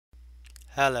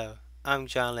Hello, I'm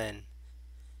John Lennon.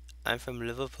 I'm from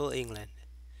Liverpool, England.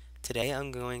 Today I'm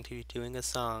going to be doing a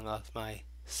song off my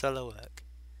solo work.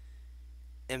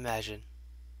 Imagine.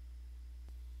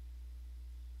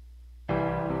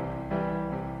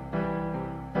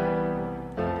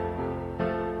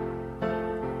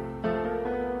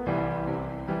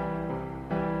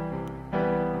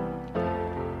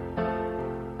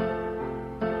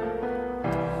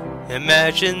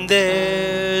 Imagine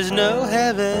there's no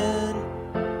heaven.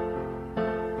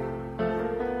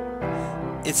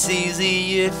 It's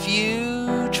easy if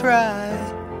you try.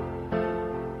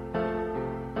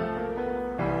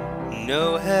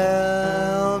 No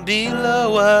hell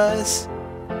below us.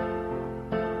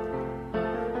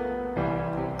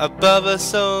 Above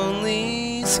us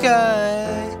only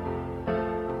sky.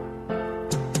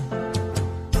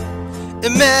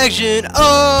 Imagine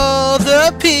all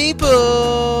the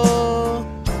people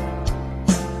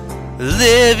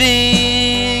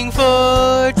living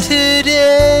for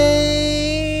today.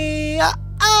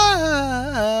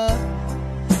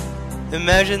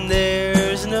 Imagine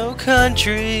there's no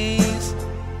countries.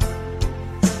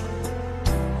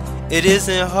 It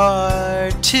isn't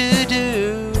hard to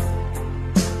do.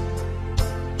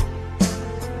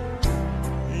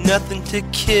 Nothing to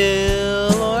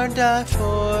kill or die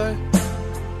for.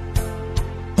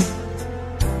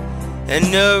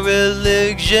 And no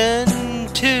religion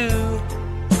too.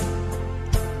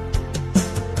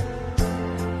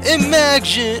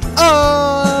 Imagine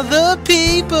all the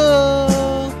people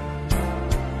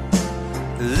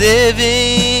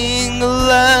living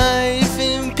life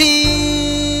in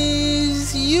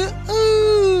peace. You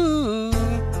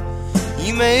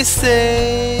may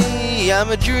say I'm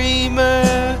a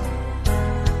dreamer,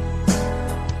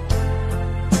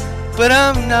 but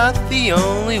I'm not the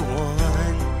only one.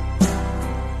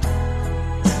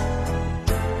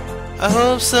 I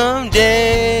hope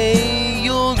someday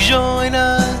you'll join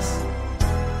us,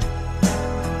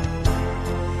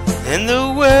 and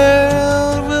the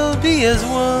world will be as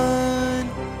one.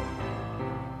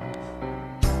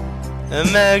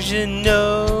 Imagine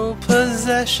no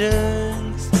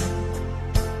possessions.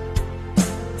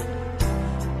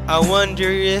 I wonder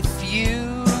if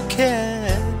you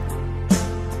can.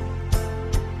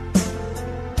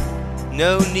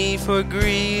 No need for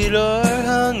greed or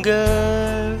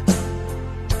hunger.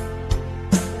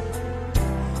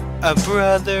 A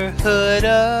brotherhood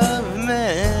of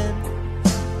men.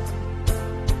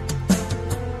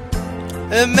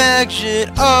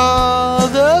 Imagine all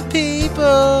the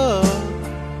people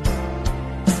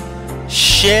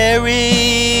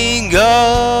sharing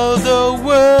all the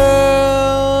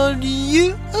world.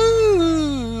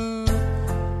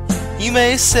 You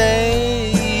may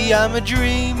say I'm a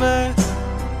dreamer,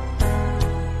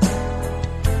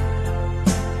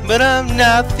 but I'm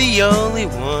not the only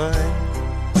one.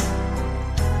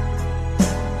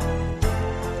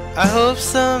 I hope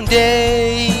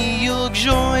someday you'll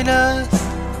join us,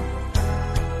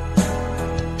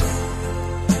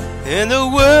 and the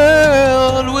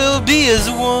world will be as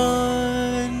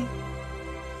one.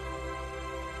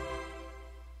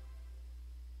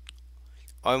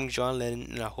 I'm John Lennon,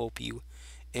 and I hope you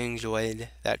enjoyed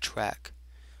that track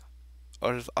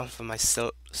off of my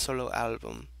solo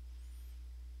album.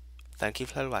 Thank you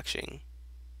for watching,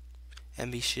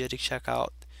 and be sure to check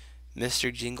out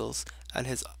Mr. Jingles and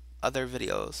his other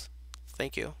videos.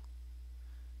 Thank you.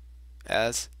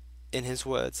 As in his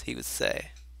words he would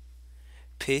say,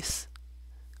 peace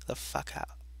the fuck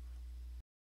out.